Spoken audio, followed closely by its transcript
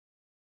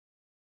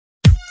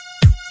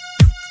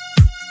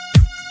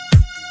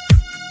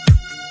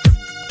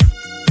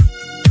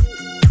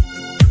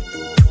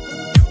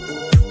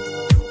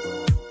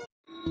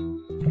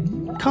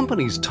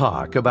Companies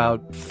talk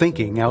about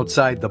thinking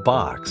outside the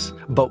box,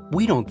 but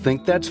we don't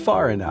think that's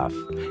far enough.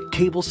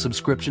 Cable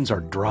subscriptions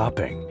are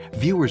dropping,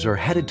 viewers are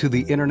headed to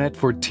the internet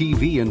for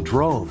TV in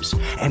droves,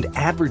 and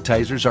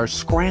advertisers are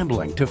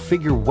scrambling to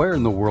figure where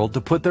in the world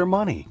to put their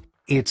money.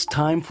 It's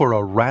time for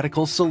a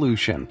radical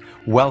solution.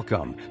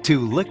 Welcome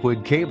to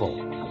LiquidCable.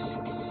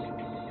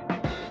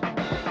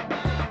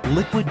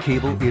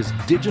 LiquidCable is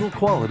digital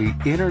quality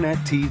internet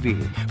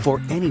TV for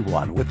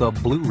anyone with a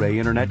Blu-ray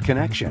internet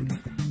connection.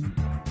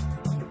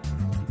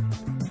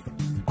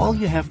 All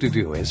you have to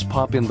do is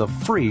pop in the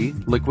free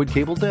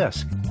LiquidCable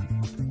disc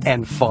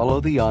and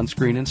follow the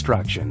on-screen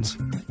instructions.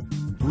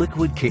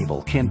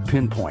 LiquidCable can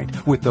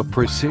pinpoint, with the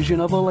precision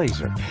of a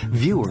laser,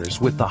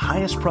 viewers with the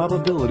highest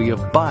probability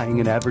of buying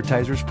an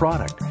advertiser's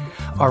product.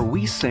 Are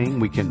we saying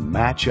we can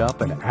match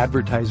up an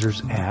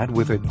advertiser's ad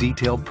with a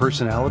detailed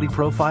personality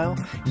profile?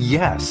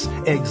 Yes,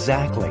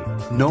 exactly.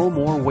 No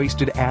more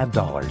wasted ad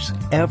dollars,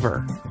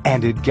 ever.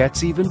 And it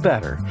gets even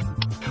better.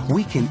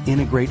 We can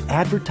integrate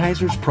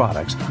advertisers'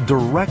 products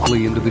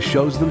directly into the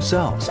shows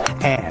themselves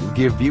and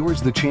give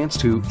viewers the chance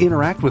to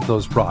interact with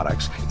those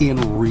products in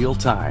real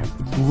time.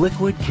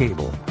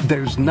 LiquidCable,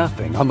 there's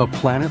nothing on the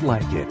planet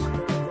like it.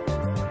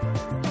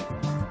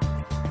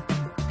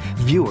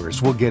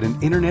 Viewers will get an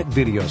internet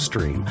video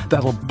stream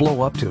that'll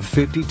blow up to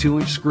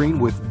 52-inch screen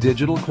with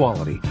digital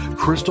quality,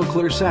 crystal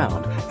clear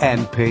sound,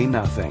 and pay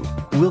nothing.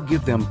 We'll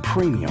give them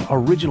premium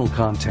original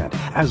content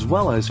as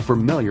well as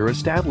familiar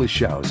established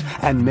shows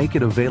and make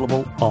it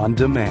available on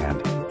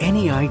demand.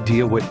 Any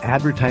idea what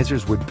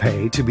advertisers would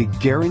pay to be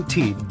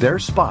guaranteed their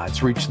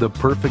spots reach the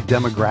perfect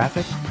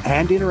demographic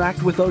and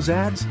interact with those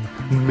ads?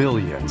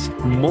 Millions,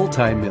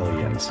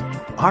 multi-millions.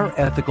 Our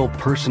ethical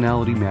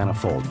personality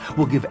manifold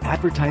will give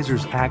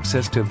advertisers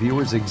access to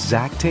viewers'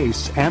 exact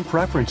tastes and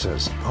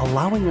preferences,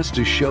 allowing us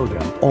to show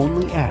them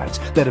only ads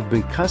that have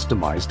been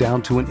customized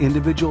down to an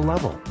individual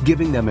level,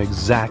 giving them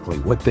exactly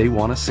what they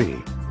want to see.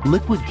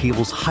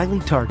 LiquidCable's highly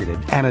targeted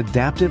and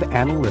adaptive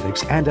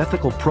analytics and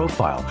ethical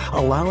profile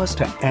allow us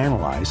to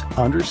analyze,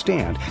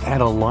 understand,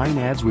 and align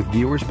ads with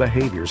viewers'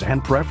 behaviors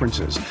and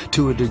preferences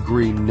to a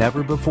degree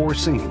never before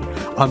seen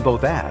on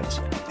both ads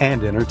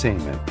and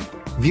entertainment.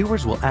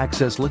 Viewers will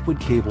access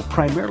LiquidCable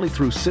primarily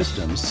through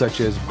systems such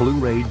as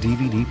Blu-ray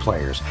DVD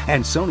players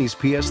and Sony's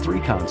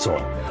PS3 console.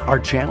 Our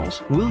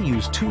channels will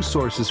use two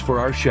sources for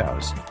our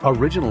shows: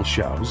 original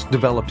shows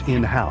developed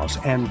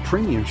in-house and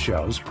premium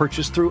shows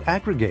purchased through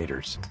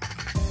aggregators.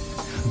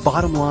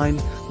 Bottom line,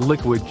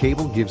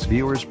 LiquidCable gives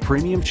viewers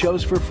premium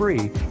shows for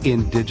free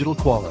in digital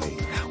quality.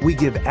 We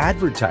give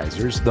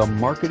advertisers the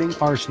marketing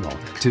arsenal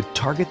to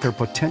target their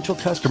potential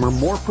customer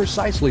more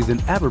precisely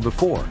than ever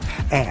before.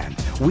 And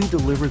we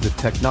deliver the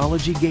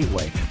technology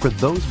gateway for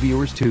those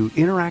viewers to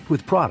interact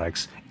with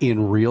products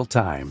in real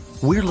time.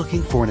 We're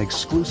looking for an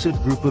exclusive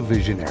group of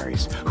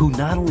visionaries who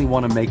not only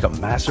want to make a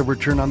massive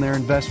return on their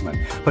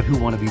investment, but who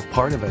want to be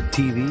part of a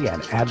TV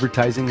and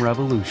advertising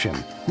revolution.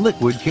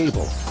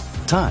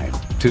 LiquidCable. Time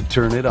to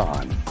turn it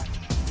on.